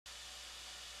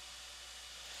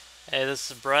Hey, this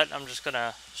is Brett. I'm just going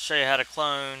to show you how to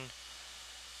clone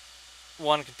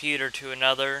one computer to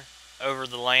another over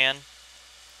the LAN.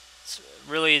 It's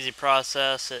a really easy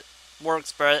process. It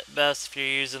works best if you're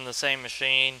using the same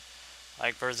machine.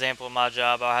 Like, for example, in my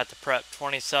job, I'll have to prep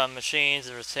 20-some machines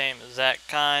of the same exact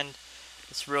kind.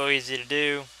 It's real easy to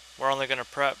do. We're only going to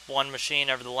prep one machine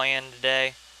over the LAN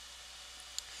today.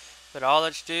 But all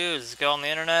that you do is go on the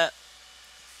internet,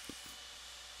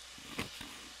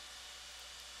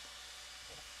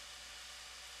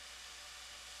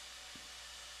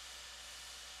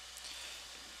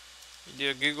 you do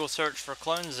a Google search for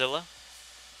Clonezilla,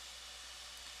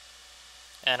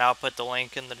 and I'll put the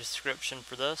link in the description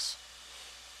for this.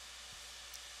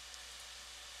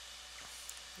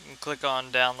 You can click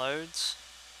on Downloads,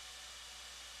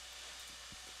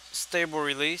 Stable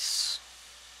Release,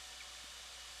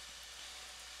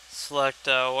 select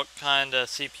what kind of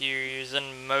CPU you're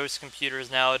using. Most computers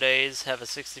nowadays have a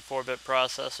 64-bit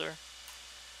processor,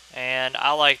 and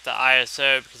I like the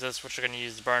ISO because that's what you're going to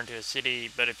use to burn to a CD.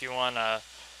 But if you want to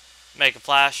make a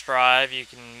flash drive, you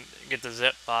can get the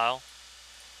zip file,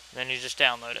 then you just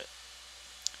download it.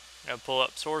 Pull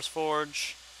up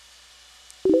SourceForge,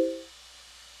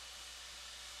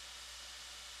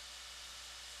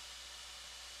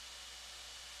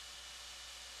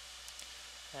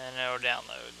 and it'll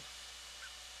download.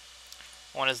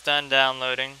 When it's done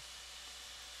downloading,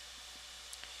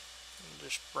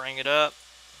 just bring it up.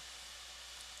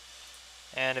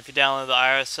 And if you download the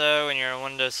ISO and you're in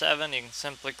Windows 7, you can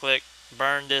simply click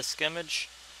Burn Disk Image,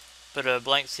 put a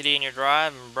blank CD in your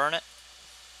drive and burn it.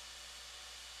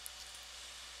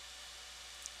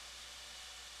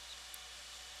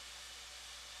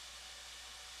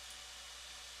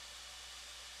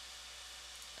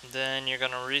 And then you're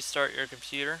going to restart your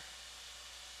computer.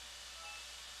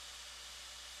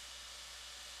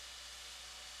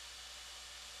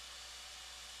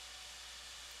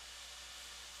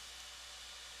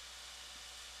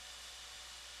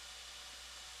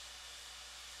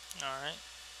 Alright.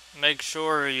 Make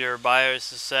sure your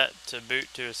BIOS is set to boot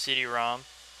to a CD-ROM.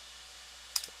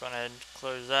 So go ahead and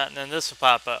close that, and then this will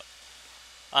pop up.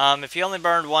 If you only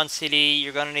burned one CD,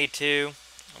 you're going to need two,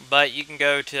 but you can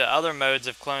go to other modes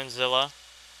of Clonezilla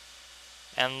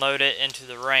and load it into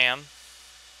the RAM,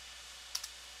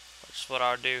 which is what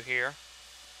I'll do here.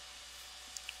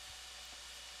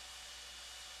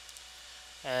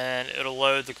 And it'll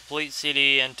load the complete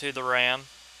CD into the RAM.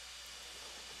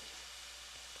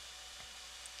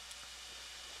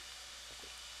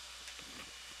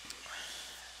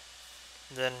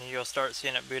 Then you'll start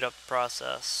seeing it boot up the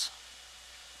process.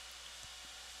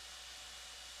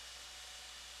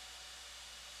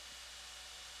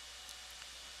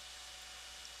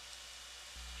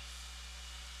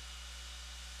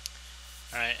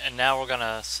 Alright, and now we're going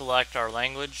to select our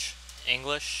language,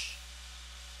 English.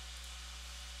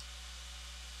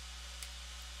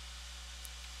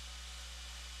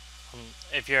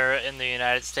 If you're in the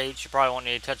United States, you probably won't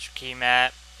need to touch your key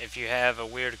map. If you have a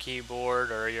weird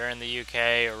keyboard, or you're in the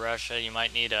UK or Russia, you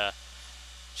might need to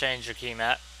change your key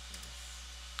map.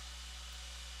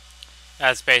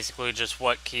 That's basically just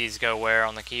what keys go where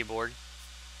on the keyboard.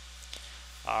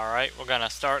 Alright, we're going to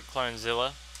start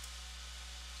Clonezilla.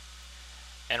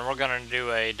 And we're going to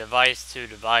do a device to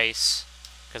device,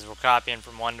 because we're copying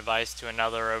from one device to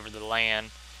another over the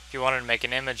LAN. If you wanted to make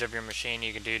an image of your machine,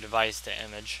 you could do device to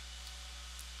image.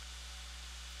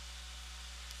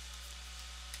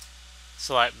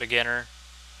 Select beginner,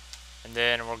 and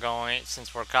then we're going,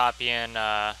 since we're copying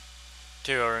to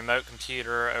a remote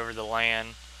computer over the LAN,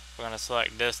 we're going to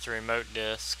select disk to remote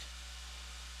disk.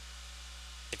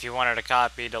 If you wanted to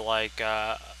copy to like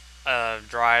a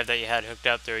drive that you had hooked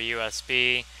up through a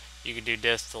USB, you could do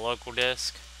disk to local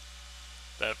disk,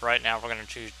 but right now we're going to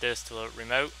choose disk to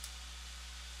remote.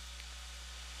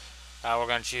 We're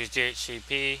going to choose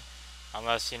DHCP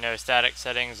unless you know static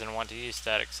settings and want to use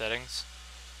static settings.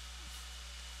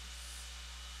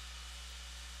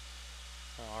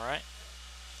 Alright,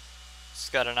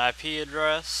 it's got an IP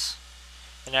address,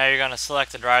 and now you're going to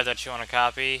select the drive that you want to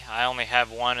copy. I only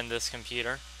have one in this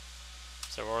computer,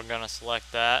 so we're going to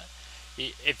select that.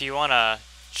 If you want to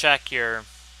check your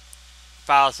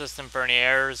file system for any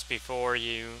errors before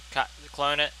you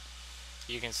clone it,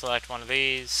 you can select one of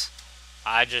these.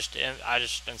 I just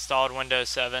installed Windows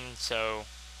 7, so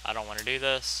I don't want to do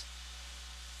this.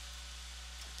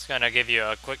 It's going to give you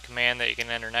a quick command that you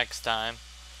can enter next time.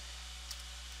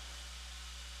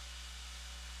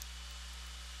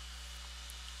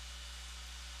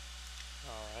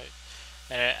 Alright,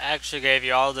 and it actually gave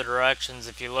you all the directions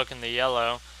if you look in the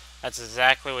yellow. That's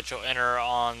exactly what you'll enter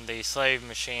on the slave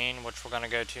machine, which we're going to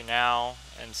go to now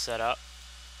and set up.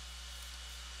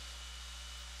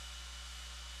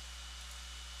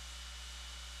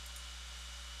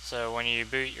 So when you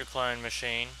boot your clone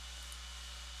machine,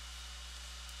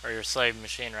 or your slave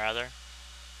machine rather,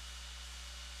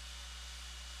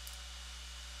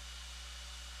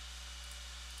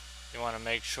 you want to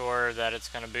make sure that it's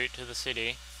going to boot to the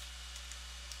CD.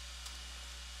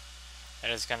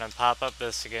 And it's going to pop up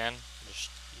this again. Just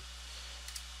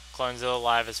Clonezilla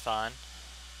Live is fine.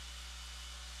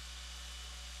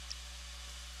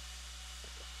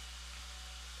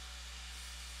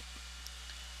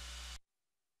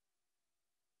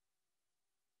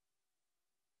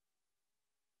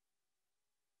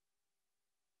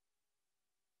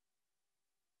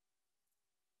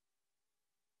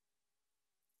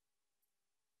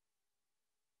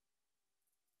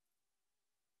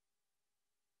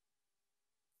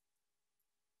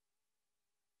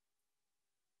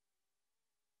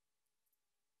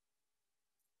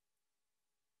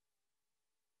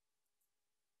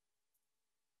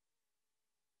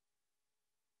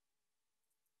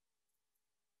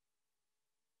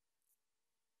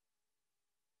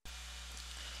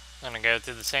 I'm going to go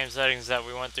through the same settings that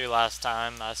we went through last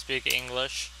time. I speak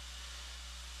English.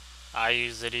 I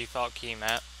use the default key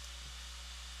map.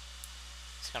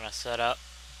 It's going to set up.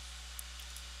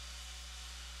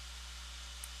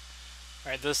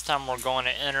 Alright, this time we're going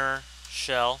to enter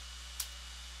shell.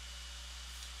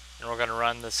 And we're going to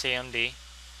run the CMD.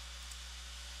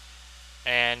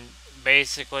 And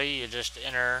basically you just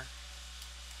enter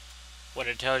what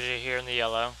it tells you here in the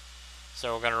yellow.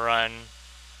 So we're going to run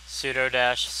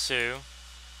sudo-su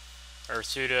or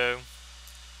sudo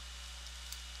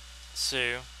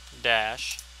su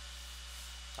dash.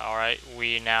 Alright,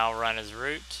 we now run as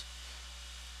root,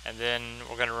 and then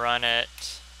we're going to run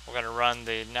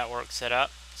the network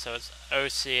setup. So it's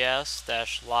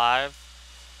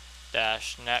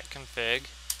ocs-live-netconfig.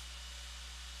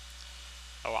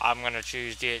 Oh, I'm going to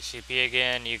choose DHCP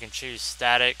again. You can choose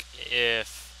static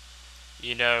if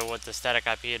you know what the static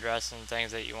IP address and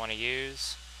things that you want to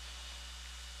use.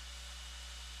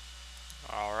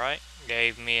 Alright,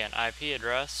 gave me an IP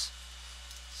address.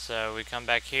 So we come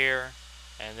back here,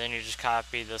 and then you just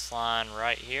copy this line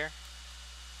right here,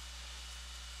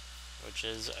 which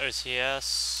is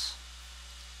OCS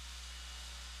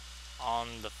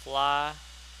on the fly.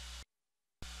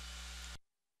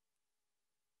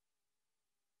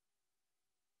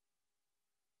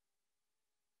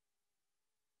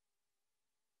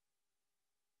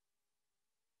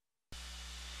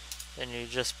 Then you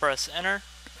just press enter,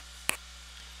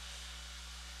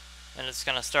 and it's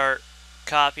going to start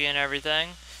copying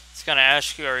everything. It's going to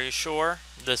ask you, are you sure?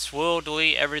 This will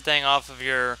delete everything off of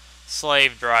your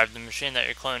slave drive, the machine that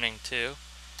you're cloning to.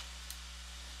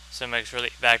 So make sure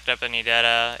that you backed up any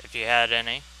data if you had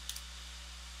any.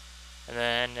 And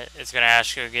then it's going to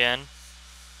ask you again.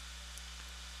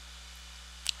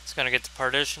 It's going to get the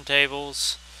partition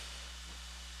tables.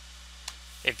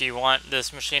 If you want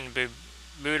this machine to be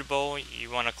bootable,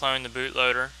 you want to clone the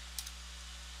bootloader.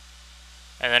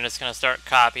 And then it's going to start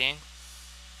copying.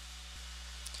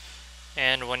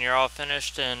 And when you're all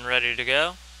finished and ready to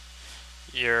go,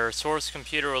 your source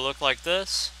computer will look like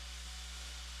this.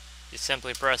 You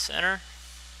simply press enter,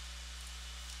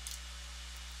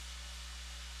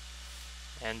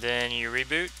 and then you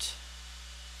reboot,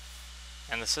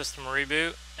 and the system will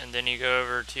reboot, and then you go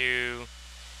over to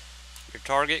your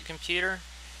target computer.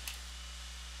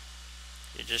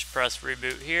 You just press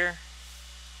reboot here,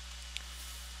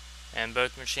 and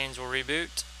both machines will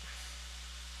reboot.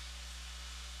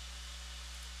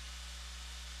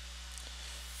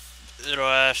 It'll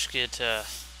ask you to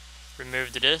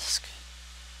remove the disk.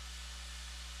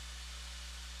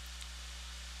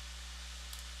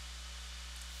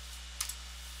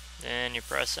 Then you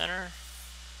press enter.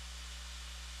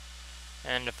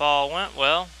 And if all went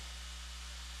well,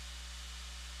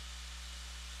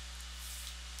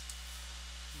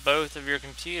 both of your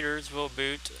computers will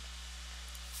boot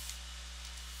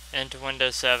into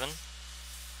Windows 7.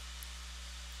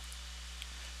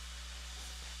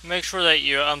 Make sure that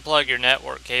you unplug your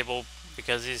network cable,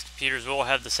 because these computers will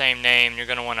have the same name. You're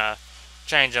going to want to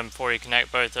change them before you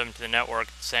connect both of them to the network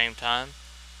at the same time.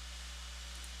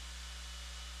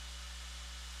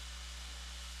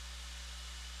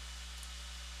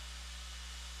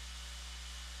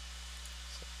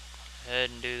 So go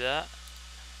ahead and do that.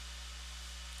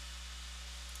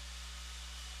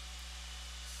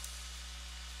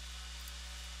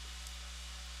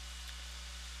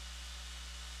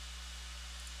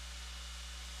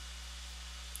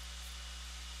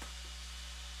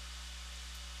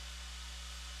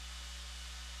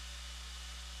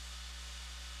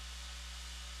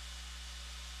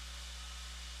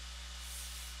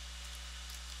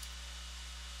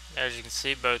 As you can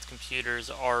see, both computers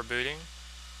are booting.